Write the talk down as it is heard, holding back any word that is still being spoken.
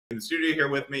the studio here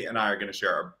with me, and I are going to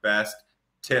share our best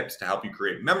tips to help you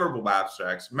create memorable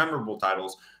abstracts, memorable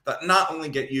titles that not only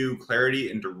get you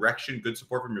clarity and direction, good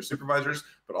support from your supervisors,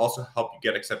 but also help you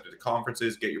get accepted to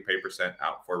conferences, get your paper sent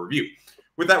out for review.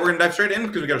 With that, we're going to dive straight in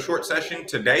because we got a short session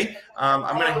today.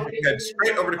 I'm going to head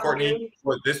straight over to Courtney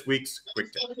for this week's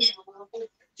quick tip.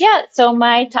 Yeah, so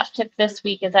my top tip this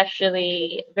week is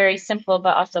actually very simple,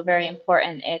 but also very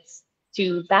important. It's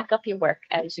to back up your work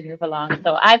as you move along.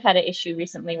 So I've had an issue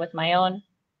recently with my own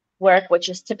work, which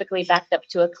is typically backed up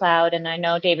to a cloud. And I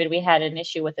know, David, we had an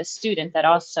issue with a student that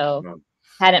also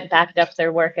hadn't backed up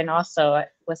their work and also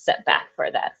was set back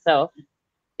for that. So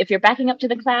if you're backing up to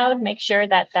the cloud, make sure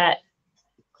that that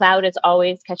cloud is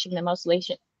always catching the most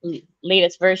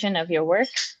latest version of your work.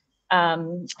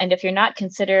 And if you're not,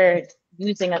 consider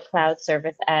using a cloud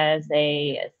service as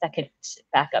a second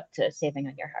backup to saving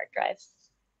on your hard drive.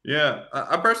 Yeah,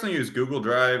 I personally use Google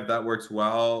Drive. That works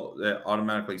well. It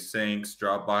automatically syncs.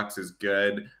 Dropbox is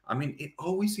good. I mean, it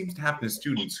always seems to happen to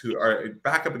students who are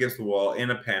back up against the wall in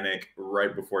a panic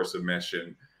right before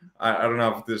submission. I don't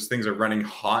know if these things are running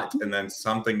hot and then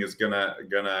something is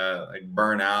gonna like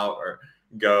burn out or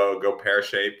go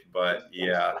pear-shaped, but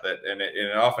yeah,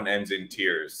 it often ends in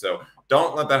tears. So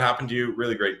don't let that happen to you.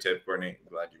 Really great tip, Courtney.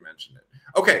 Glad you mentioned it.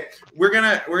 Okay, we're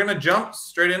gonna jump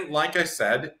straight in, like I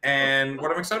said, and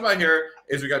what I'm excited about here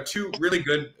is we got two really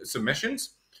good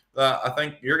submissions. I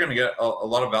think you're gonna get a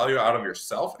lot of value out of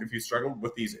yourself if you struggled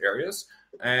with these areas.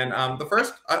 And the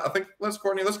first, I think,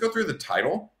 Courtney, let's go through the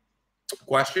title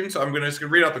question. So I'm just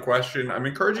gonna read out the question. I'm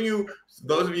encouraging you,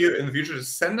 those of you in the future, to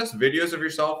send us videos of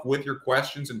yourself with your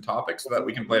questions and topics so that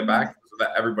we can play it back, so that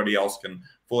everybody else can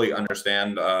fully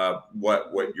understand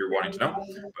what you're wanting to know.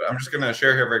 But I'm just gonna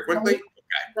share here very quickly.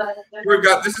 Okay, here we've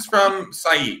got, this is from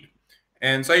Saeed,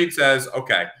 and Saeed says,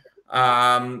 okay,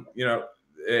 you know,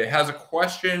 it has a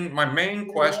question. My main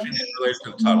question is related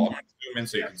to the title. I'm gonna zoom in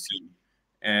so you can see.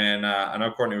 And I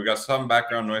know, Courtney, we got some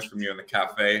background noise from you in the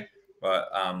cafe, but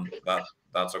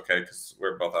that's okay because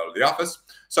we're both out of the office.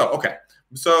 So, okay.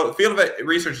 So the field of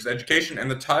research is education, and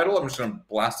the title, I'm just going to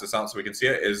blast this out so we can see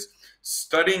it, is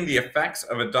Studying the Effects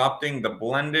of Adopting the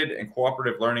Blended and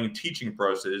Cooperative Learning and Teaching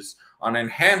Process on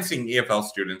Enhancing EFL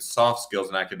Students' Soft Skills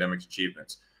and Academic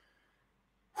Achievements.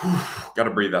 Got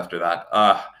to breathe after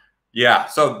that. Yeah,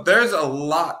 so there's a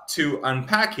lot to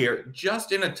unpack here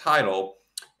just in a title.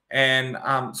 And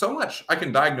so much I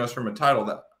can diagnose from a title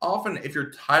that often, if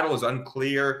your title is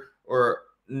unclear or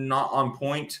not on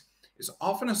point, is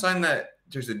often a sign that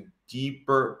there's a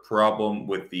deeper problem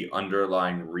with the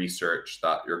underlying research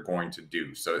that you're going to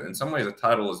do. So in some ways, a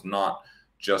title is not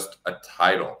just a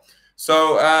title.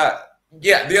 So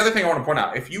yeah, the other thing I want to point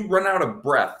out, if you run out of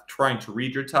breath trying to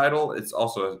read your title, it's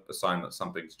also a sign that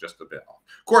something's just a bit off.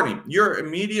 Courtney, your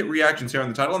immediate reactions here on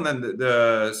the title, and then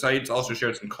the Saeed's also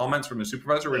shared some comments from the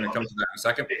supervisor. We're going to come to that in a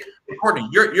second. But Courtney,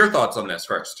 your thoughts on this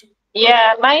first.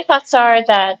 Yeah, my thoughts are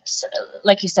that,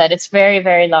 like you said, it's very,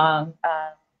 very long.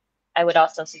 I would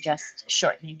also suggest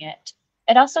shortening it.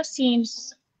 It also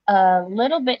seems a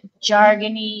little bit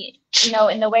jargony, you know,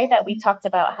 in the way that we talked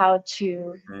about how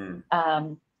to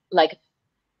like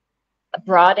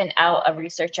broaden out a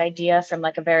research idea from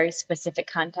like a very specific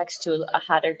context to a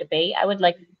hotter debate. I would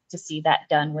like to see that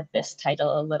done with this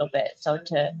title a little bit. So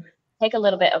to take a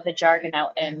little bit of the jargon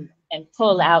out and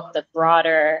pull out the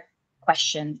broader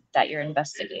question that you're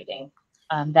investigating.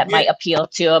 That might appeal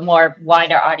to a more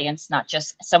wider audience, not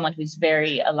just someone who's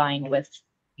very aligned with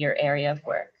your area of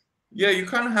work. Yeah, you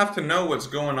kind of have to know what's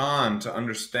going on to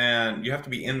understand. You have to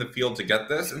be in the field to get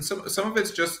this. And some of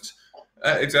it's just,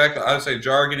 exactly, I would say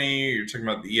jargony. You're talking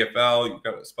about the EFL. You've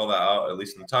got to spell that out, at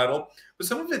least in the title. But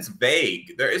some of it's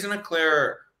vague. There isn't a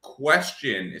clear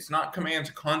question. It's not coming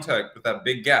into contact with that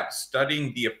big gap.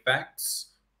 Studying the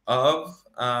effects of...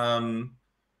 and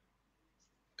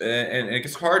it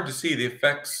gets hard to see the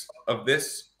effects of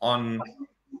this on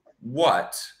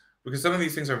what, because some of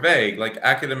these things are vague, like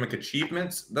academic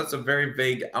achievements. That's a very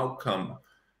vague outcome.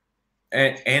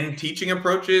 And teaching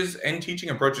approaches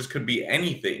could be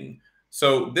anything.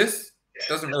 So this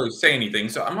doesn't really say anything.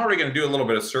 So I'm already going to do a little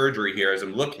bit of surgery here as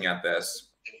I'm looking at this.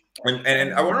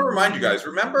 And I want to remind you guys,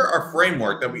 remember our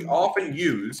framework that we often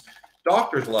use.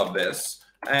 Doctors love this.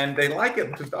 And they like it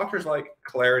because doctors like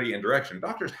clarity and direction.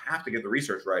 Doctors have to get the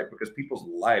research right because people's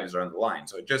lives are on the line.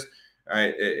 So it just,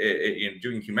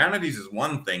 doing humanities is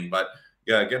one thing, but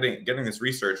getting this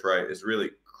research right is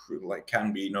really, like,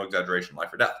 can be, no exaggeration,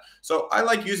 life or death. So I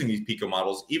like using these PICO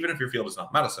models, even if your field is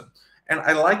not medicine. And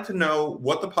I like to know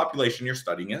what the population you're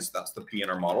studying is. That's the P in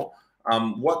our model.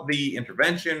 What the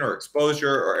intervention or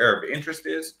exposure or area of interest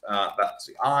is. That's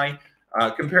the I.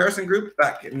 comparison group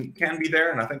that can be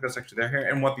there, and I think that's actually there here,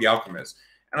 and what the outcome is.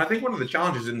 And I think one of the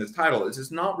challenges in this title is it's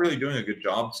not really doing a good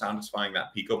job satisfying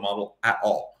that PICO model at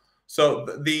all. So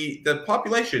the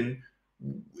population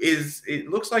is, it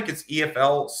looks like it's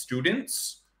EFL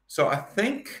students. So I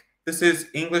think this is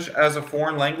English as a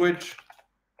foreign language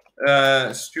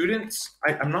students.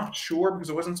 I'm not sure because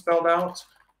it wasn't spelled out,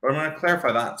 but I'm going to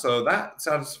clarify that. So that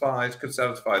could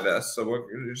satisfy this. So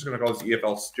we're just going to call this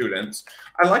EFL students.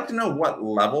 I'd like to know what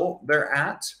level they're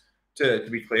at. To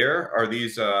be clear, are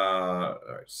these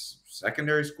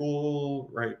secondary school,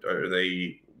 right? Are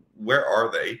they, where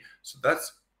are they? So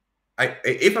that's,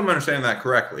 if I'm understanding that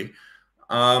correctly.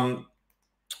 And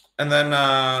then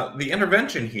the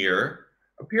intervention here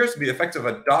appears to be the effects of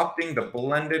adopting the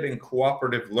blended and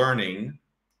cooperative learning,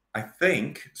 I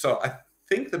think. So I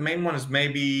think the main one is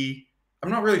maybe,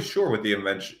 I'm not really sure what the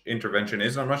intervention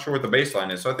is. I'm not sure what the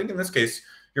baseline is. So I think in this case,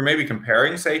 you're maybe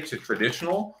comparing, say, to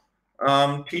traditional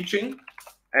teaching,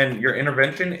 and your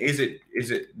intervention, is it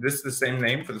this the same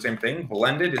name for the same thing?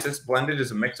 Blended? Is this blended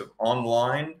as a mix of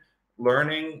online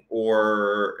learning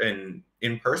or in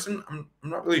person? I'm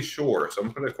not really sure. So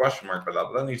I'm going to put a question mark by that,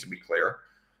 but that needs to be clear.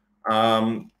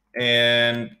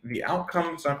 And the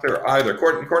outcome's not clear either.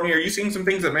 Courtney, are you seeing some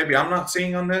things that maybe I'm not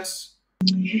seeing on this?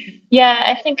 Yeah,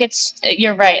 I think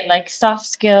you're right. Like soft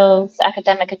skills,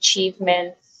 academic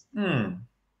achievements.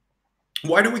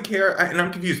 Why do we care? And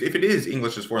I'm confused. If it is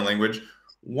English as foreign language,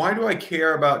 why do I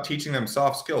care about teaching them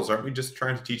soft skills? Aren't we just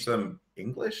trying to teach them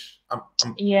English? I'm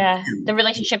confused. The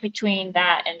relationship between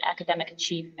that and academic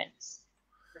achievements.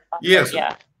 Yes.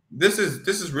 Yeah. This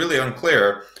is really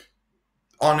unclear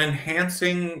on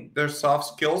enhancing their soft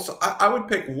skills. I would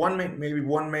pick maybe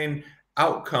one main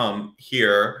outcome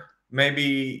here.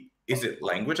 Maybe, is it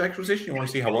language acquisition? You want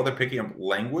to see how well they're picking up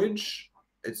language?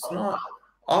 It's not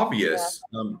obvious.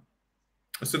 Yeah.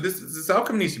 So this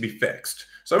outcome needs to be fixed.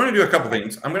 So I'm going to do a couple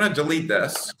things. I'm going to delete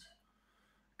this,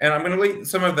 and I'm going to delete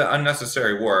some of the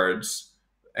unnecessary words.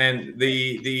 And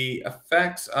the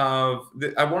effects of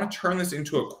I want to turn this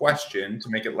into a question to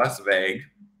make it less vague.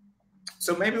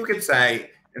 So maybe we could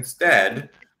say instead,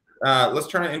 let's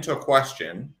turn it into a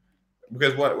question,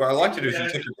 because what I like to do is you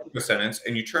take a sentence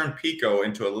and you turn PICO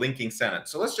into a linking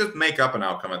sentence. So let's just make up an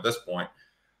outcome at this point.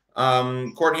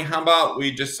 Courtney, how about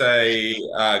we just say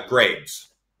grades?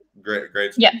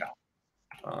 Grades. Yeah.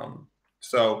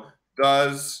 So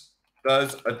does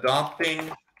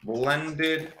adopting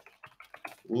blended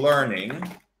learning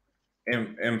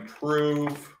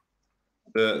improve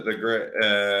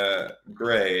the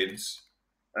grades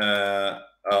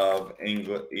of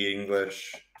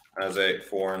English as a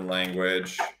foreign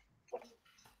language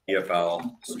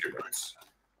EFL students?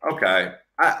 Okay.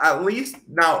 At least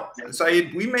now,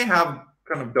 Saeed, we may have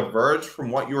kind of diverged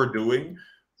from what you're doing,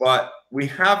 but we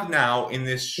have now in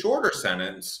this shorter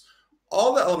sentence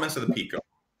all the elements of the PICO,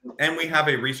 and we have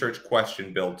a research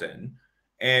question built in,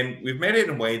 and we've made it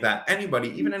in a way that anybody,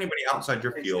 even anybody outside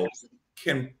your field,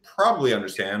 can probably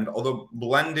understand. Although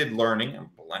blended learning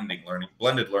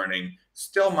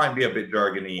still might be a bit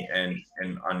jargony and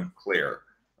unclear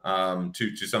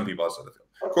to some people outside the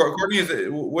field. Courtney,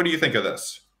 what do you think of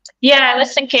this? Yeah, I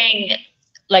was thinking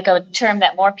like a term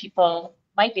that more people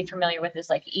might be familiar with is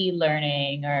like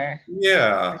e-learning or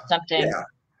something. Yeah.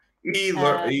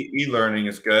 E-learning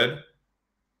is good.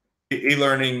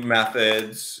 E-learning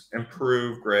methods,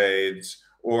 improve grades,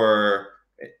 or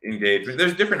engagement.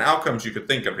 There's different outcomes you could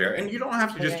think of here, and you don't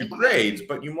have to just do grades,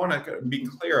 but you want to be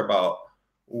clear about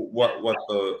what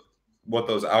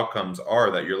those outcomes are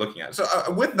that you're looking at. So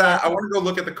with that, I want to go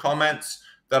look at the comments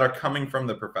that are coming from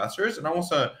the professors, and I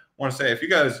also want to say, if you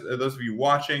guys, those of you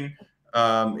watching,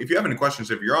 if you have any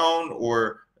questions of your own,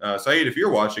 or Saeed, if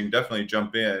you're watching, definitely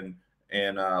jump in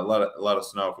and let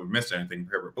us know if we've missed anything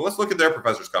here. But let's look at their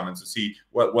professors' comments and see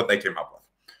what they came up with.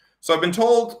 So I've been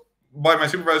told by my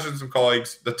supervisors and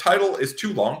colleagues, the title is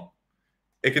too long.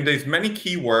 It contains many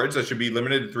keywords that should be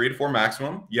limited to 3 to 4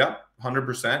 maximum. Yep,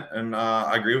 100%. And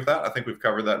I agree with that. I think we've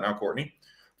covered that now, Courtney.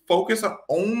 Focus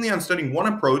only on studying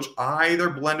one approach, either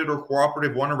blended or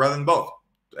cooperative one, rather than both.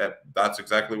 That's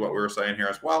exactly what we were saying here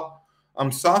as well.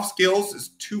 Soft skills is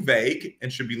too vague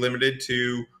and should be limited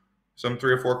to some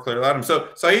 3 or 4 clear items. So,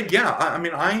 Saeed, yeah, I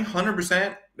mean, I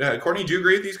 100%. Courtney, do you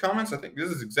agree with these comments? I think this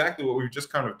is exactly what we've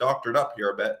just kind of doctored up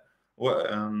here a bit.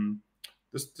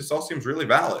 This all seems really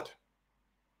valid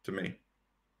to me.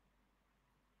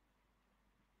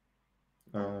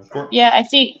 Yeah, I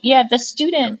see. Yeah, the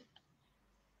student,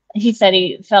 he said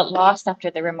he felt lost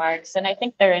after the remarks, and I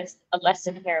think there is a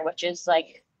lesson here, which is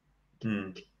like,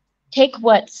 take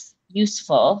what's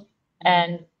useful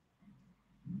and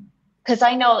because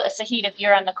I know, Sahid, if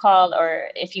you're on the call or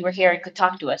if you were here and could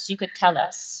talk to us, you could tell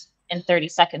us in 30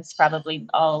 seconds probably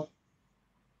all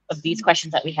of these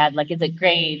questions that we had. Like, is it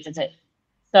grades? Is it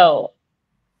so?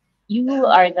 You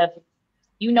are the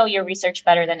you know your research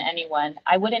better than anyone.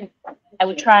 I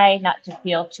would try not to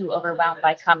feel too overwhelmed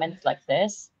by comments like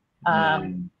this.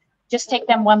 Mm. Just take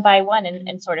them one by one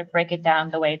and sort of break it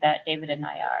down the way that David and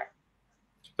I are.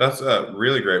 That's a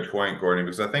really great point, Courtney,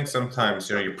 because I think sometimes,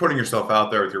 you're putting yourself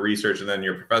out there with your research and then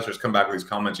your professors come back with these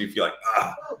comments, you feel like,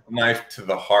 a knife to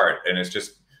the heart. And it's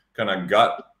just kind of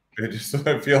gut.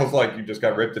 It feels like you just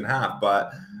got ripped in half.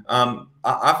 But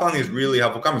I found these really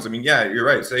helpful comments. I mean, yeah, you're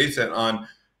right. So he said on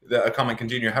a comment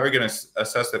continue, how are you going to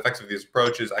assess the effects of these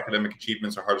approaches? Academic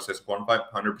achievements are hard to assess, quantify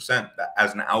 100%.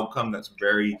 As an outcome, that's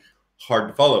very hard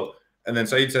to follow. And then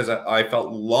Saeed says, I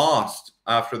felt lost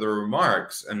after the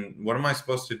remarks. And what am I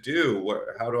supposed to do?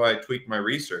 How do I tweak my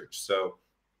research? So,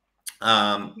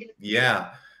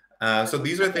 yeah. So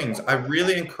these are things I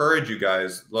really encourage you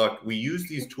guys. Look, we use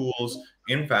these tools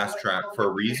in Fast Track for a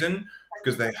reason,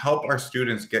 because they help our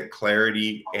students get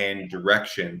clarity and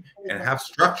direction and have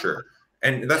structure.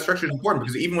 And that structure is important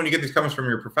because even when you get these comments from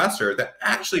your professor, they're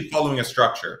actually following a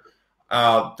structure.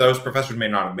 Those professors may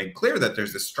not have made clear that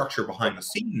there's this structure behind the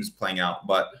scenes playing out,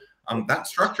 but that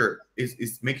structure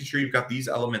is making sure you've got these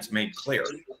elements made clear.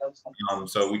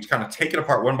 So we kind of take it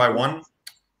apart one by one,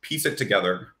 piece it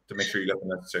together to make sure you got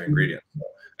the necessary ingredients.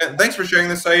 And thanks for sharing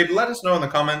this, Saeed. Let us know in the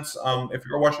comments if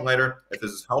you're watching later, if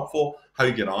this is helpful, how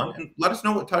you get on, and let us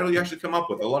know what title you actually come up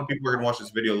with. A lot of people who are going to watch this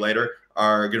video later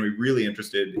are going to be really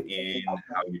interested in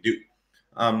how you do.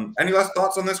 Any last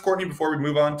thoughts on this, Courtney, before we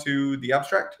move on to the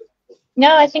abstract?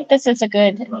 No, I think this is a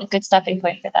good stopping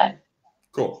point for that.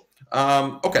 Cool.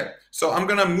 Okay, so I'm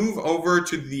going to move over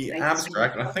to the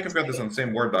abstract. And I think I've got this on the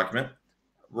same Word document.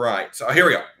 Right, so here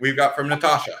we go. We've got from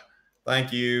Natasha.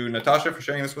 Thank you, Natasha, for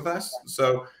sharing this with us.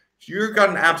 So you've got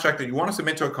an abstract that you want to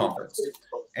submit to a conference.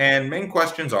 And main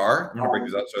questions are, I'm going to break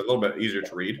these out so a little bit easier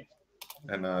to read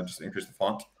and just increase the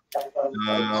font.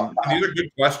 These are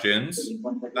good questions. You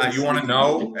want to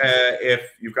know if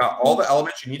you've got all the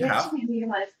elements you need to have. You need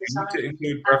to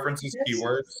include references,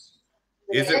 keywords.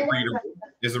 Is it readable?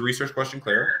 Is the research question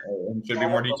clear? Should be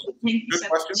more detailed. Good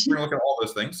questions. We're going to look at all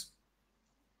those things.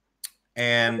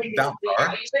 And down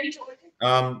are,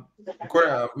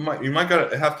 you might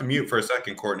have to mute for a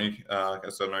second, Courtney,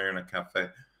 because I know you're in a cafe.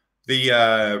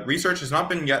 The research has not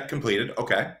been yet completed.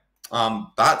 Okay,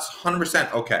 that's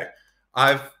 100% okay.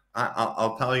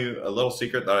 I'll tell you a little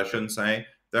secret that I shouldn't say.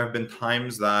 There have been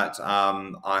times that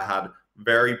I had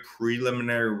very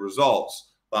preliminary results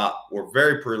that were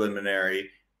very preliminary,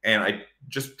 and I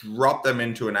just dropped them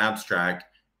into an abstract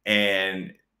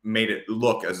and made it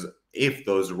look as if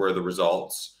those were the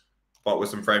results, but with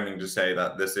some framing to say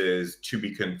that this is to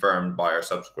be confirmed by our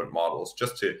subsequent models,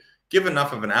 just to give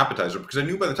enough of an appetizer, because I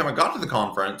knew by the time I got to the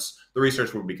conference, the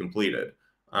research would be completed.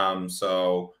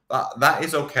 So that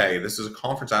is okay. This is a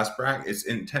conference abstract. It's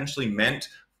intentionally meant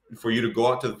for you to go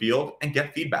out to the field and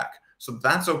get feedback. So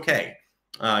that's okay.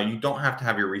 You don't have to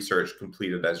have your research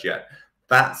completed as yet.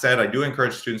 That said, I do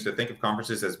encourage students to think of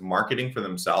conferences as marketing for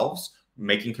themselves,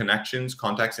 making connections,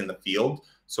 contacts in the field.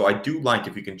 So I do like,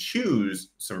 if you can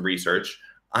choose some research,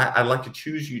 I'd like to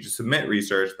choose you to submit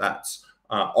research that's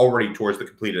already towards the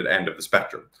completed end of the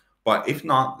spectrum. But if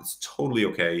not, it's totally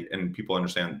okay. And people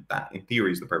understand that in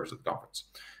theory is the purpose of the conference.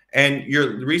 And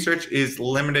your research is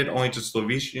limited only to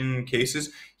Slovenian cases.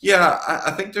 Yeah,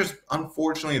 I think there's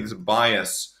unfortunately this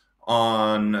bias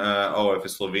on, if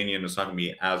it's Slovenian, it's not going to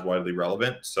be as widely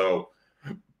relevant. So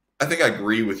I think I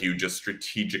agree with you, just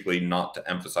strategically not to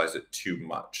emphasize it too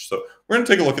much. So we're going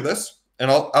to take a look at this.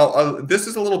 And this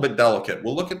is a little bit delicate.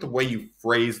 We'll look at the way you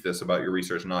phrase this about your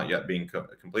research not yet being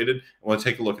completed. And we'll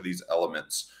take a look at these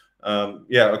elements.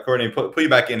 Yeah, Courtney, put you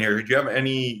back in here. Do you have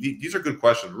any? These are good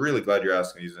questions. Really glad you're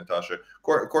asking these, Natasha.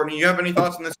 Courtney, you have any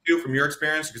thoughts on this too from your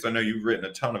experience? Because I know you've written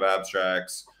a ton of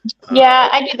abstracts. Yeah,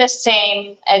 I do the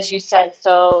same as you said.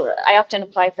 So I often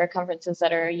apply for conferences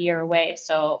that are a year away.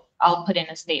 So I'll put in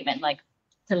a statement like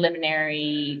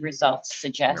preliminary results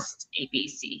suggest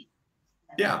ABC.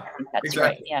 Yeah, that's exactly.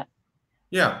 Right. Yeah.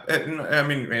 Yeah, I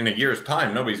mean, in a year's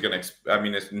time, nobody's going to. I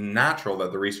mean, it's natural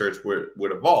that the research would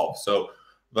evolve. So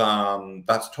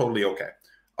that's totally okay.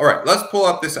 All right, let's pull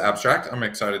up this abstract. I'm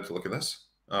excited to look at this.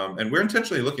 And we're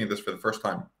intentionally looking at this for the first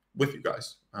time with you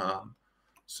guys.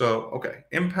 Okay,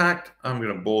 impact. I'm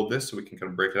going to bold this so we can kind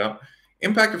of break it up.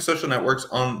 Impact of social networks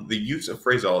on the use of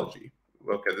phraseology.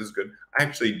 Okay, this is good. I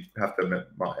actually have to admit,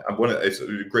 it's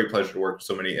a great pleasure to work with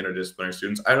so many interdisciplinary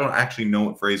students. I don't actually know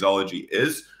what phraseology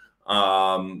is.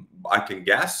 I can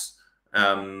guess.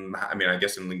 I mean, I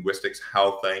guess in linguistics,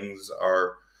 how things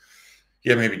are,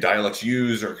 yeah, maybe dialects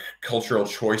used or cultural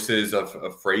choices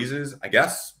of phrases, I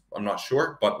guess. I'm not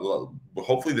sure, but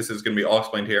hopefully this is going to be all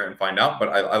explained here and find out. But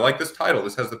I like this title.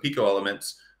 This has the Pico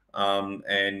elements,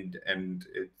 and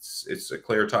it's a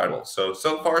clear title. So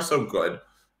far so good.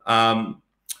 I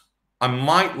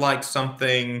might like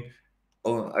something,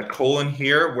 a colon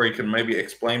here, where you can maybe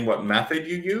explain what method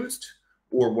you used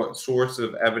or what source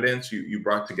of evidence you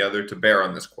brought together to bear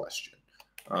on this question.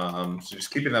 So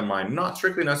just keeping that in mind, not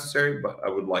strictly necessary, but I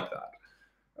would like that.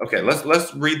 Okay,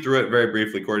 let's read through it very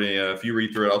briefly, Courtney. If you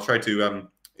read through it, I'll try to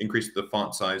increase the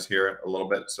font size here a little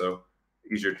bit so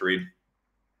easier to read.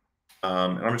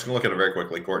 And I'm just going to look at it very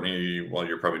quickly, Courtney, while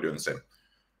you're probably doing the same.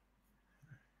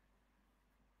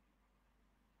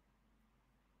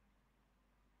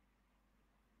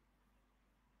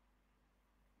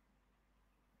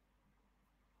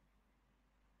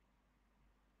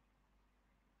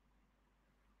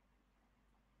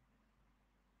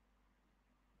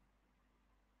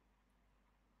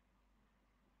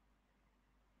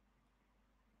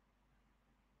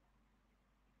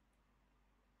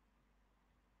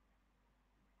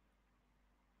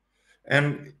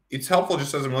 And it's helpful,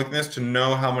 just as I'm looking at this, to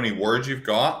know how many words you've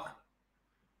got.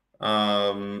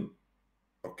 Okay,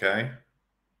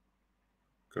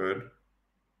 good.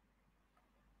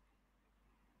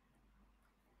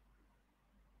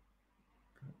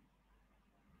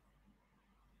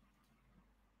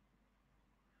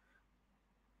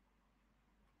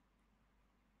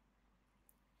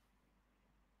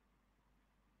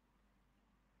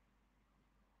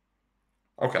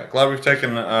 Okay, glad we've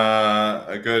taken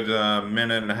a good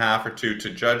minute and a half or two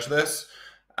to judge this.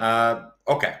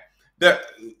 Okay,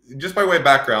 just by way of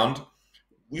background,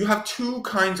 you have two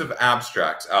kinds of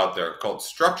abstracts out there called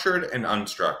structured and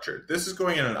unstructured. This is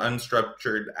going in an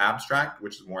unstructured abstract,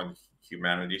 which is more in the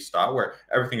humanities style, where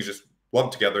everything's just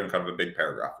lumped together in kind of a big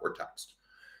paragraph or text.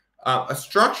 A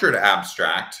structured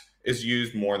abstract is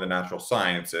used more in the natural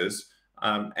sciences.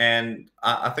 And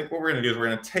I think what we're going to do is we're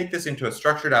going to take this into a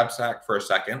structured abstract for a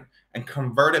second and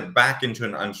convert it back into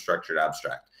an unstructured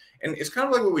abstract. And it's kind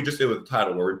of like what we just did with the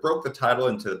title, where we broke the title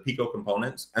into the Pico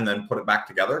components and then put it back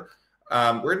together.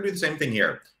 We're going to do the same thing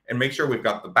here and make sure we've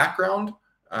got the background,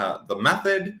 the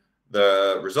method,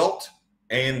 the result,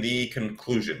 and the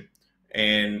conclusion.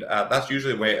 And that's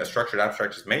usually the way a structured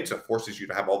abstract is made. So it forces you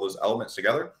to have all those elements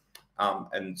together.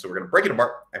 And so we're going to break it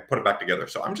apart and put it back together.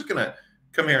 So I'm just going to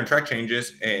come here and track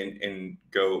changes and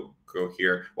go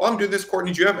here. While I'm doing this,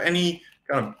 Courtney, do you have any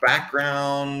kind of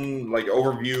background, like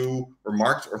overview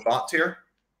remarks or thoughts here?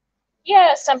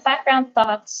 Yeah, some background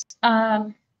thoughts.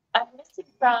 I'm missing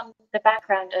from the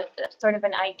background sort of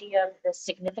an idea of the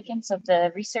significance of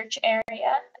the research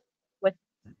area.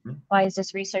 Why is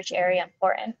this research area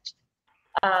important?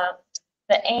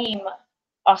 The aim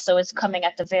also is coming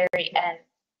at the very end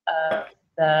of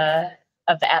the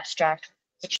abstract,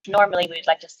 which normally we'd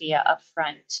like to see up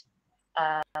front,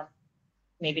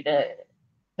 maybe the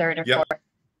third or fourth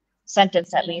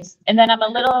sentence at least. And then I'm a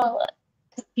little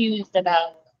confused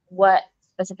about what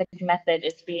specific method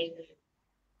is being used.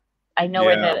 I know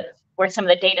where some of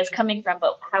the data is coming from,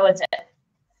 but how is it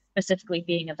specifically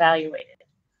being evaluated?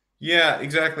 Yeah,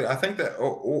 exactly. I think that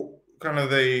kind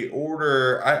of the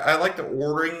order, I like the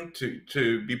ordering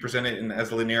to be presented in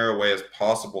as linear a way as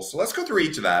possible. So let's go through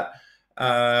each of that.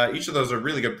 Each of those are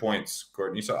really good points,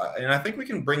 Courtney. So, and I think we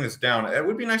can bring this down. It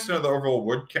would be nice to know the overall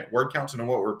word count to know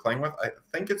what we're playing with. I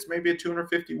think it's maybe a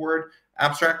 250 word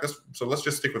abstract. So let's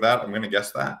just stick with that. I'm going to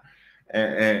guess that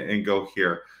and go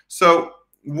here. So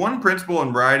one principle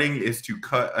in writing is to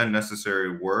cut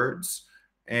unnecessary words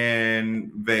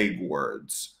and vague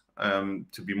words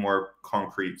to be more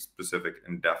concrete, specific,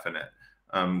 and definite.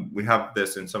 We have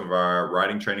this in some of our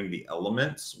writing training, the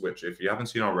elements, which if you haven't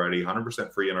seen already,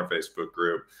 100% free in our Facebook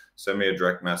group. Send me a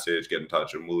direct message, get in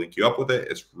touch, and we'll link you up with it.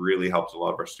 It's really helps a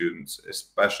lot of our students,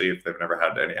 especially if they've never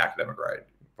had any academic writing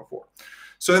before.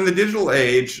 So in the digital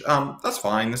age, that's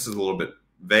fine. This is a little bit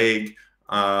vague.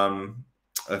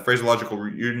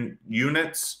 Phraseological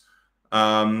units.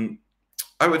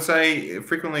 I would say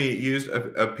frequently used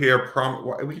appear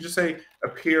we could just say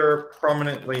appear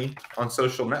prominently on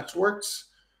social networks.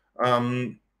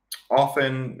 Often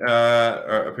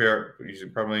appear usually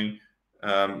probably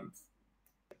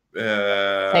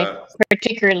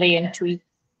particularly in tweets.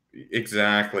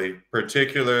 Exactly,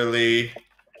 particularly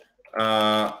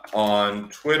on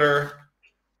Twitter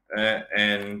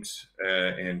and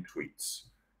in tweets,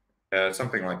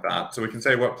 something like that. So we can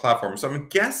say what platform. So I'm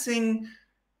guessing.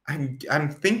 I'm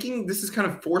thinking this is kind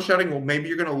of foreshadowing. Well, maybe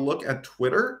you're going to look at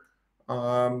Twitter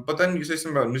But then you say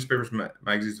something about newspapers,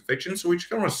 magazines, and fiction. So we just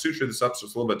kind of want to suture this up so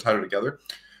it's a little bit tighter together.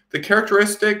 The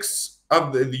characteristics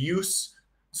of the use.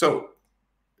 So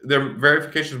their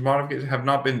verifications, modifications have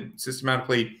not been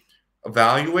systematically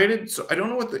evaluated. So I don't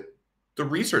know what the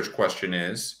research question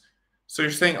is. So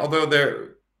you're saying although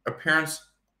their appearance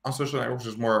on social networks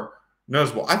is more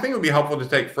noticeable, I think it would be helpful to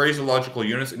take phraseological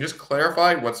units and just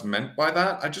clarify what's meant by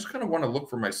that. I just kind of want to look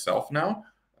for myself now.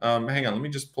 Hang on, let me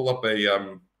just pull up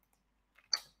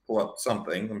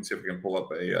something. Let me see if we can pull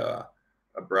up a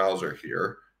browser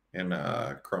here in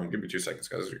Chrome. Give me 2 seconds,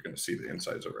 guys. You're going to see the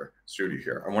insides of our studio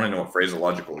here. I want to know what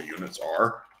phraseological units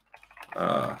are.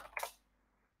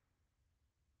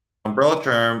 Umbrella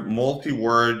term,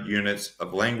 multi-word units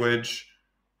of language.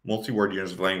 Multi-word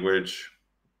units of language,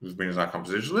 whose meaning is not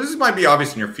compositional. This might be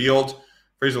obvious in your field.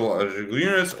 Phraseological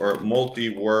units or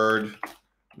multi-word,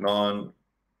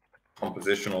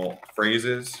 non-compositional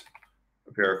phrases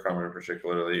appear common,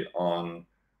 particularly on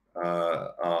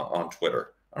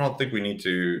Twitter. I don't think we need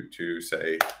to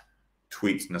say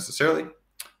tweets necessarily.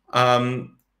 And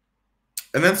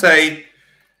then say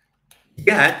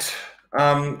yet.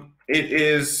 It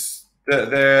is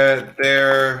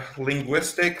their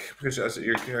linguistic, because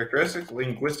your characteristics,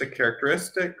 linguistic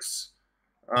characteristics,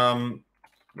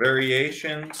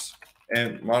 variations,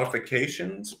 and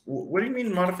modifications. What do you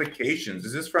mean modifications?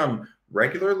 Is this from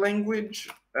regular language?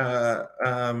 You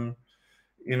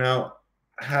know,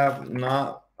 have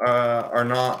not are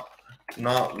not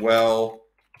well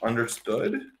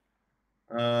understood.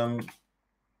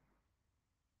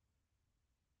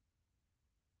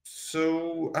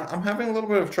 So I'm having a little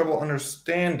bit of trouble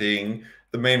understanding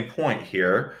the main point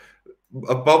here.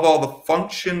 Above all, the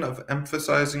function of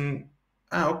emphasizing.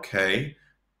 Okay.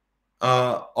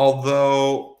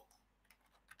 Although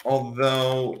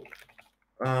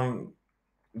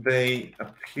they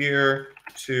appear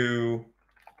to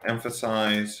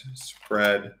emphasize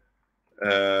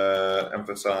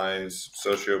emphasize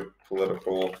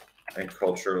socio-political and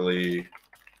culturally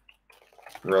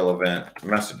relevant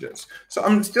messages. So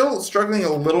I'm still struggling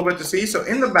a little bit to see. So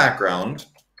in the background,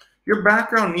 your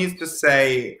background needs to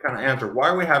say, kind of answer, why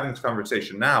are we having this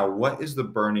conversation now? What is the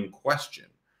burning question?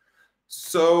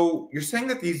 So you're saying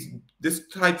that this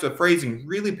types of phrasing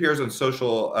really appears on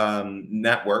social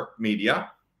network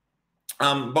media,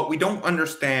 but we don't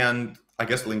understand, I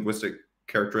guess, linguistic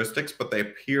characteristics, but they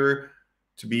appear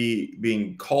to be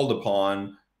being called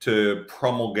upon to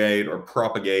promulgate or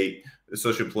propagate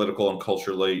socio-political and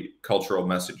cultural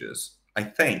messages. I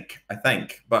think.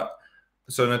 But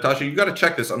so Natasha, you got to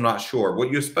check this. I'm not sure.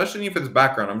 What you especially need for this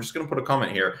background, I'm just going to put a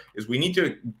comment here, is we need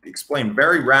to explain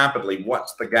very rapidly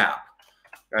what's the gap.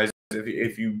 Guys,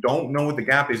 if you don't know what the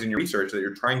gap is in your research that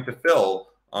you're trying to fill,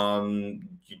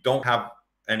 you don't have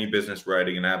any business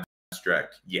writing an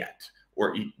abstract yet,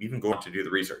 or even going to do the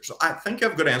research. So I think you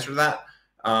have a good answer to that.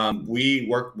 We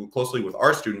work closely with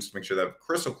our students to make sure they have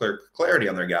crystal clear clarity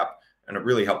on their gap, and it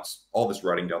really helps all this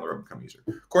writing down the road become easier.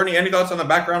 Courtney, any thoughts on the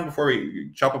background before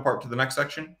we chop apart to the next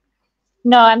section?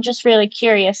 No, I'm just really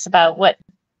curious about what's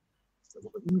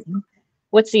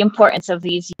the importance of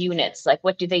these units? Like,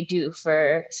 what do they do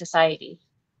for society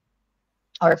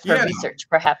or for research,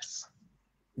 perhaps?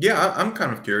 Yeah, I'm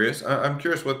kind of curious. I'm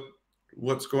curious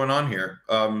what's going on here.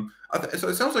 So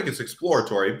it sounds like it's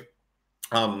exploratory,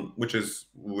 which is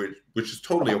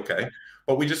totally okay.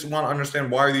 But we just want to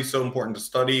understand, why are these so important to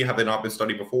study? Have they not been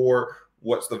studied before?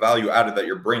 What's the value added that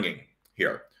you're bringing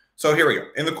here? So here we go.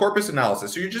 In the corpus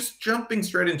analysis, so you're just jumping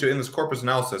straight into in this corpus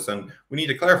analysis, and we need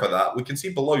to clarify that. We can see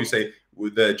below you say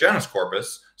the genus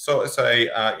corpus. So it's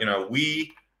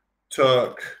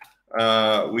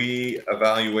we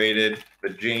evaluated the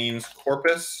genes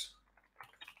corpus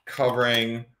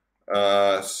covering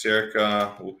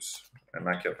circa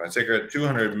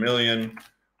 200 million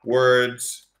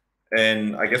words,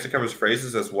 and I guess it covers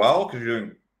phrases as well, because you're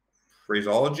doing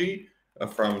phraseology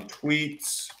from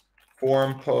tweets,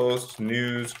 forum posts,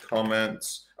 news,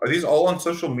 comments. Are these all on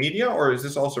social media, or is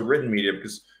this also written media?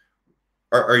 Because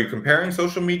are you comparing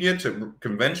social media to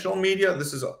conventional media?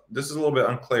 This is a little bit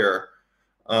unclear.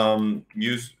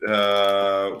 Use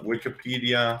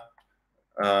Wikipedia,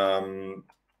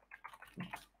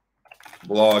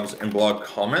 blogs, and blog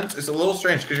comments. It's a little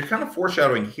strange because you're kind of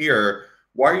foreshadowing here.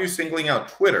 Why are you singling out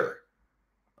Twitter?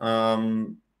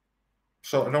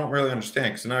 So I don't really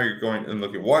understand, because now you're going and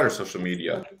looking at wider social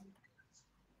media.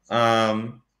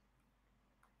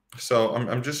 So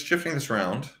I'm just shifting this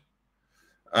around.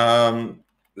 And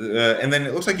then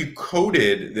it looks like you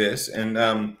coded this,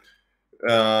 and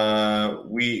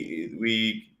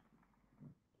we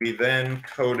then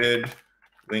coded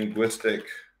linguistic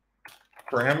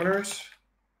parameters.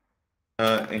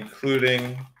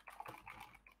 including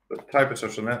the type of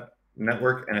social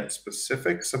network and its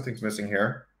specifics. Something's missing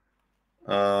here.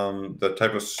 The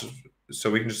type of, so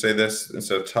we can just say this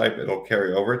instead of type, it'll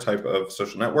carry over type of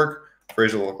social network,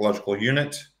 phraseological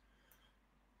unit,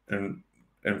 and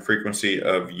frequency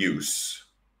of use.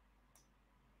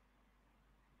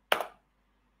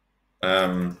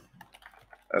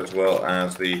 As well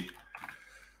as the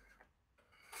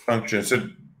function. So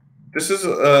this is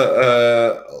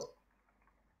a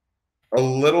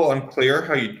little unclear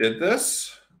how you did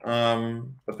this,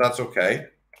 but that's okay.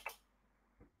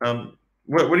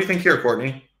 What do you think here,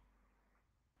 Courtney?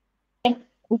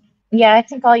 Yeah, I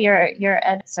think all your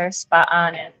edits are spot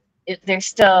on, and there's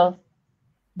still,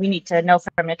 we need to know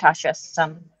from Natasha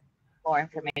some more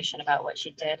information about what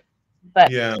she did.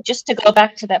 But yeah, just to go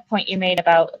back to that point you made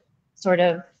about sort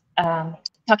of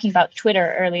talking about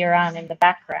Twitter earlier on in the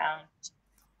background,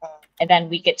 and then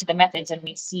we get to the methods and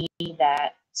we see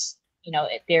that, you know,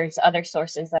 there's other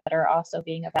sources that are also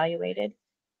being evaluated.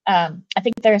 I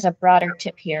think there's a broader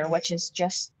tip here, which is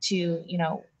just to, you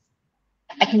know,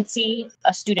 I can see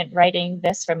a student writing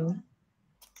this from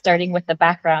starting with the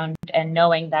background and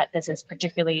knowing that this is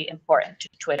particularly important to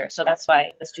Twitter. So that's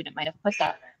why the student might have put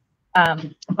that.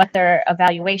 But their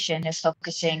evaluation is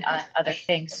focusing on other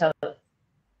things. So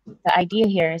the idea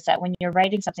here is that when you're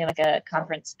writing something like a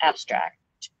conference abstract,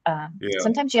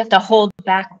 sometimes you have to hold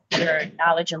back your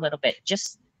knowledge a little bit.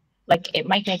 Just like it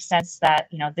might make sense that,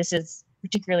 you know, this is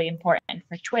particularly important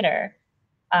for Twitter,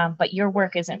 but your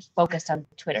work isn't focused on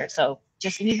Twitter. So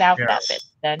just leave out that bit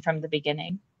then from the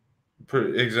beginning.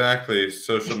 Exactly.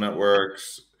 Social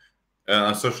networks,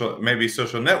 maybe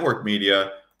social network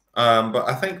media. But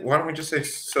I think, why don't we just say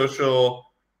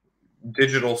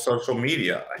digital social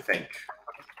media, I think.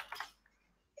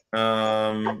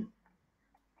 And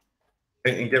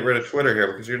get rid of Twitter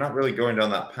here because you're not really going down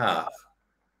that path.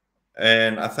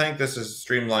 And I think this is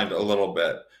streamlined a little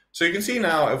bit. So you can see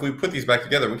now, if we put these back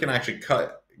together, we can actually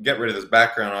get rid of this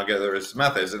background, I'll get rid of this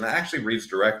methods, and it actually reads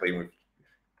directly,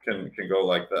 and we can go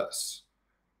like this.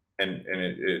 And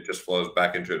it just flows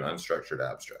back into an unstructured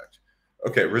abstract.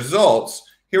 Okay, results.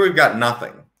 Here we've got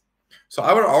nothing. So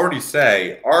I would already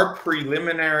say our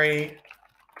preliminary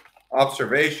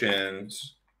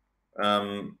observations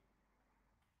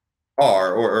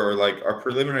or like our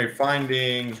preliminary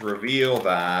findings reveal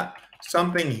that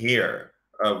something here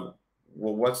of,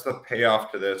 well, what's the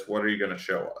payoff to this? What are you going to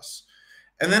show us?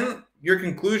 And then your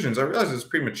conclusions, I realize it's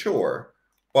premature,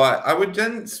 but I would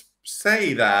then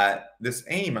say that this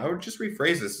aim, I would just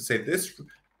rephrase this to say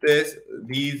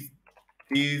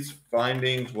these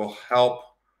findings will help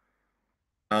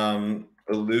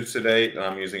elucidate, and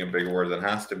I'm using a bigger word than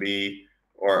has to be,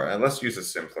 or let's use a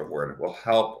simpler word. It will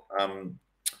help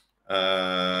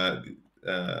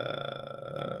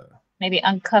maybe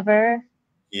uncover.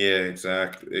 Yeah,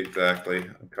 exactly.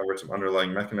 Uncover some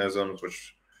underlying mechanisms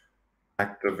which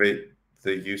activate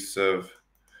the use of.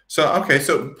 So okay,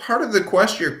 so part of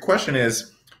the your question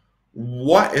is,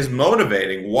 what is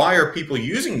motivating? Why are people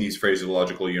using these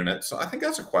phraseological units? So I think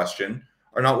that's a question,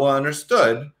 or not well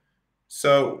understood.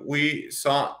 So we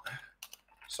sought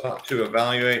to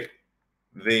evaluate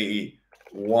the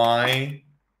why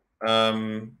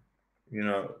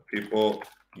people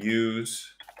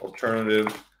use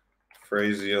alternative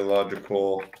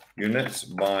phraseological units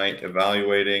by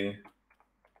evaluating.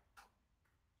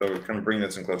 So we kind of bring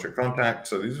this in closer contact.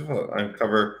 So these will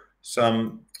uncover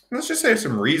some, let's just say,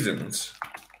 some reasons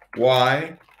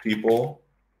why people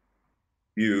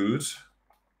use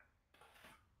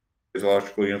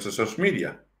phraseological units of social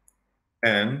media,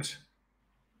 and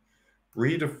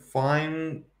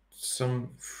redefine some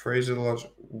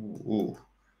phraseological.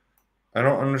 I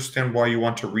don't understand why you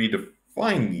want to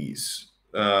redefine these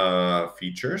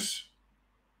features.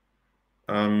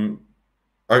 Are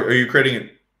you creating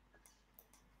it?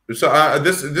 So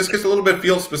this gets a little bit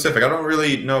field specific. I don't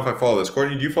really know if I follow this.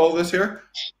 Courtney, do you follow this here?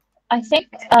 I think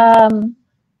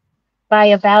by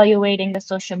evaluating the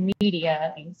social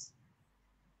media, these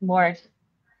more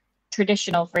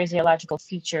traditional phraseological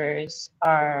features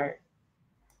their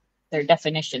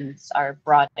definitions are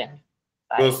broadened.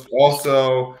 Those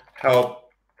also help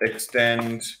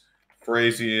extend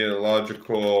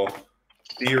phraseological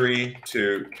theory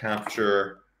to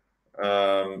capture,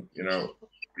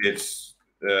 its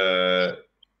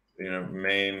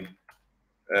main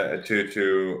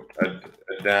to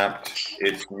adapt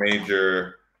its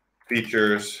major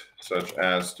features such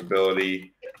as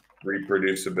stability,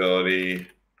 reproducibility,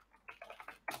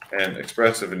 and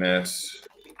expressiveness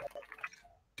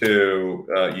to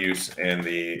use in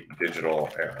the digital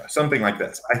era. Something like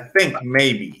this. I think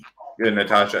maybe,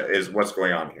 Natasha, is what's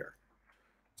going on here.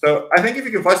 So I think if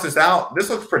you can flesh this out, this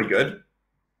looks pretty good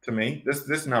to me.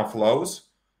 This now flows.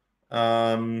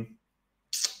 I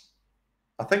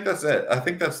think that's it. I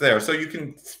think that's there. So you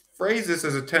can phrase this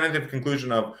as a tentative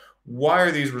conclusion of why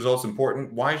are these results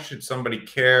important? Why should somebody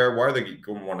care? Why are they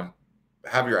going to want to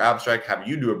have your abstract, have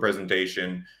you do a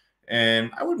presentation?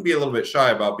 And I wouldn't be a little bit shy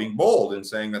about being bold and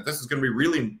saying that this is going to be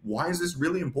really, why is this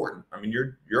really important? I mean,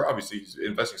 you're obviously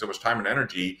investing so much time and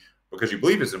energy because you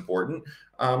believe it's important.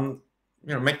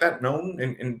 Make that known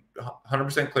and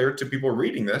 100% clear to people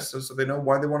reading this so they know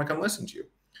why they want to come listen to you.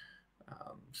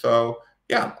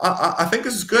 Yeah, I think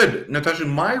this is good, Natasha.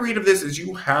 My read of this is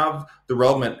you have the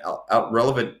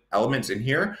relevant elements in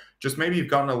here. Just maybe you've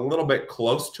gotten a little bit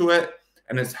close to it,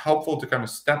 and it's helpful to kind of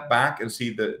step back and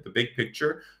see the big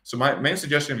picture. So my main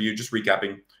suggestion of you, just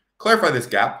recapping, clarify this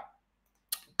gap,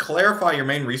 clarify your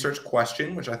main research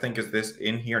question, which I think is this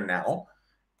in here now.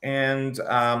 And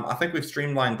I think we've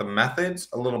streamlined the methods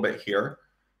a little bit here.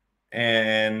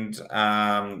 And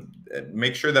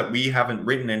make sure that we haven't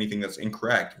written anything that's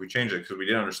incorrect. We changed it because we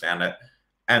didn't understand it.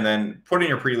 And then put in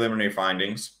your preliminary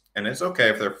findings. And it's okay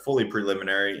if they're fully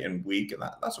preliminary and weak. And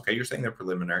that's okay. You're saying they're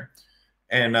preliminary.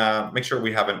 And make sure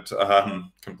we haven't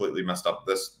completely messed up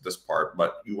this part.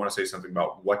 But you want to say something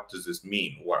about what does this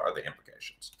mean? What are the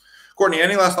implications? Courtney,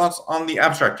 any last thoughts on the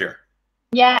abstract here?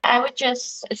 Yeah, I would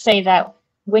just say that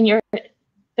when you're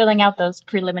filling out those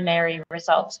preliminary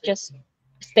results, just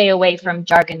stay away from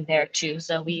jargon there too.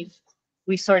 So we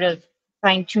sort of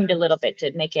fine-tuned a little bit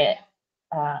to make it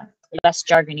less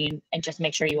jargony, and just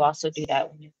make sure you also do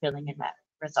that when you're filling in that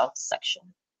results section.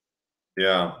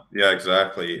 Yeah,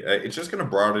 exactly. It's just going to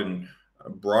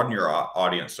broaden your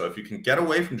audience. So if you can get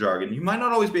away from jargon, you might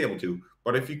not always be able to,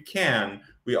 but if you can,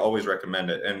 we always recommend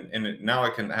it. And now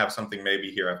I can have something maybe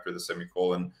here after the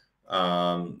semicolon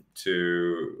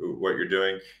to what you're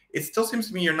doing. It still seems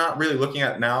to me you're not really looking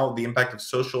at now the impact of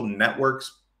social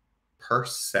networks per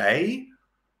se.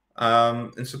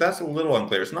 And so that's a little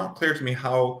unclear. It's not clear to me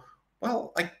how,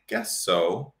 well, I guess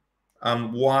so.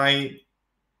 Why?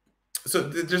 So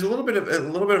there's a little bit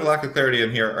of lack of clarity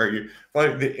in here. Are you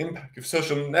like the impact of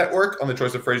social network on the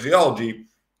choice of phraseology?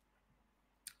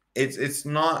 It's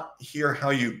not here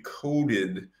how you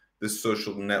coded the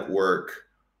social network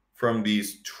from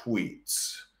these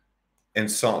tweets and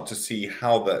sought to see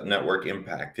how that network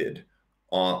impacted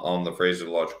on the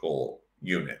phraseological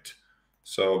unit.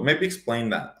 So maybe explain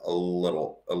that a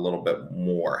little bit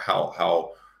more,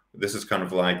 how this is kind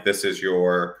of like, this is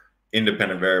your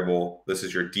independent variable, this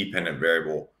is your dependent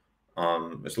variable.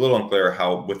 It's a little unclear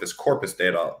how with this corpus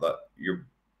data that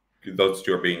those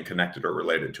two are being connected or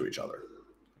related to each other.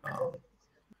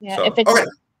 Yeah, so, if it's okay.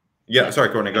 Yeah, sorry,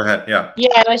 Courtney, go ahead. Yeah,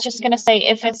 I was just gonna say,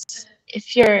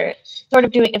 if you're sort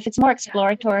of doing, if it's more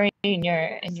exploratory and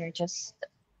you're just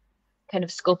kind of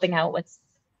scoping out what's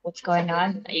going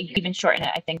on, you can even shorten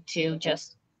it, I think, to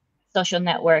just social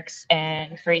networks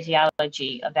and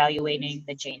phraseology evaluating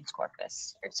the Jane's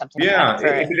corpus or something. Yeah, like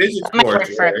that if it is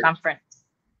exploratory for a conference.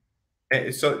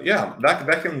 So yeah,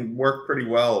 that can work pretty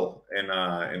well in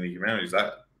the humanities.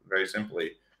 That very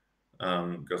simply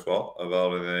goes well,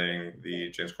 evaluating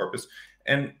the Jane's corpus.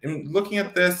 And in looking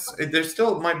at this, there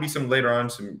still might be some later on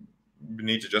some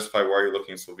need to justify why you're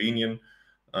looking Slovenian.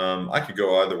 I could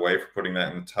go either way for putting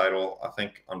that in the title. I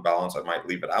think on balance, I might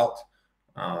leave it out.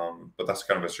 But that's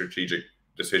kind of a strategic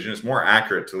decision. It's more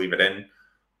accurate to leave it in.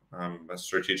 But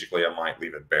strategically, I might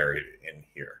leave it buried in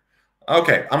here.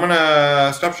 Okay, I'm going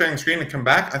to stop sharing the screen and come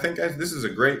back. I think, guys, this is a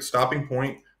great stopping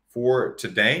point for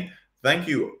today. Thank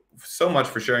you so much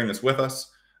for sharing this with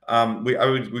us. We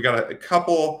got a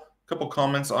couple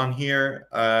comments on here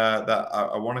that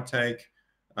I want to take.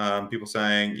 People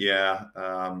saying, yeah,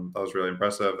 that was really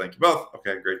impressive. Thank you both.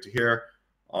 Okay, great to hear.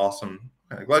 Awesome.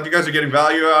 Okay, glad you guys are getting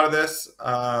value out of this.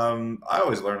 I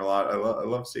always learn a lot. I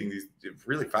love seeing these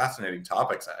really fascinating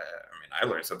topics. I mean, I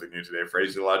learned something new today,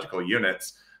 phraseological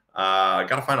units. I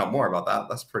got to find out more about that.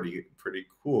 That's pretty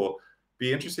cool.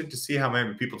 Be interested to see how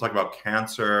maybe people talk about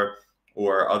cancer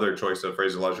or other choice of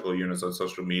phraseological units on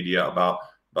social media about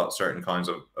certain kinds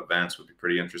of events. Would be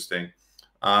pretty interesting.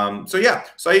 So yeah,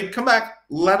 so you come back,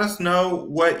 let us know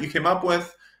what you came up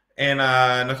with, and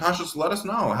Natasha, just let us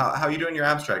know how you're doing your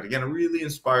abstract. Again, it really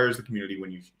inspires the community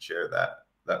when you share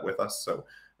that with us. So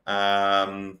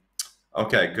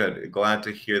okay, good, glad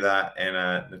to hear that.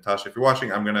 And Natasha, if you're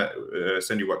watching, I'm gonna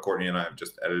send you what Courtney and I have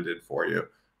just edited for you.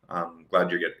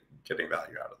 Glad you're getting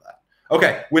value out of that.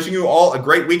 Okay, wishing you all a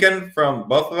great weekend from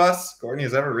both of us. Courtney,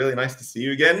 as ever, really nice to see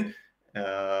you again.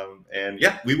 And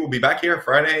yeah, we will be back here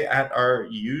Friday at our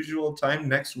usual time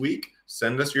next week.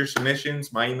 Send us your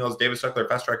submissions. My email is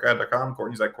davidstuckler@fasttrackgrad.com.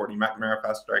 Courtney's at Courtney McNamara,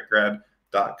 FastTrackGrad.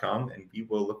 FastTrackGrad.com, and we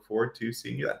will look forward to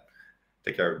seeing you then.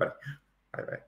 Take care, everybody. Bye-bye.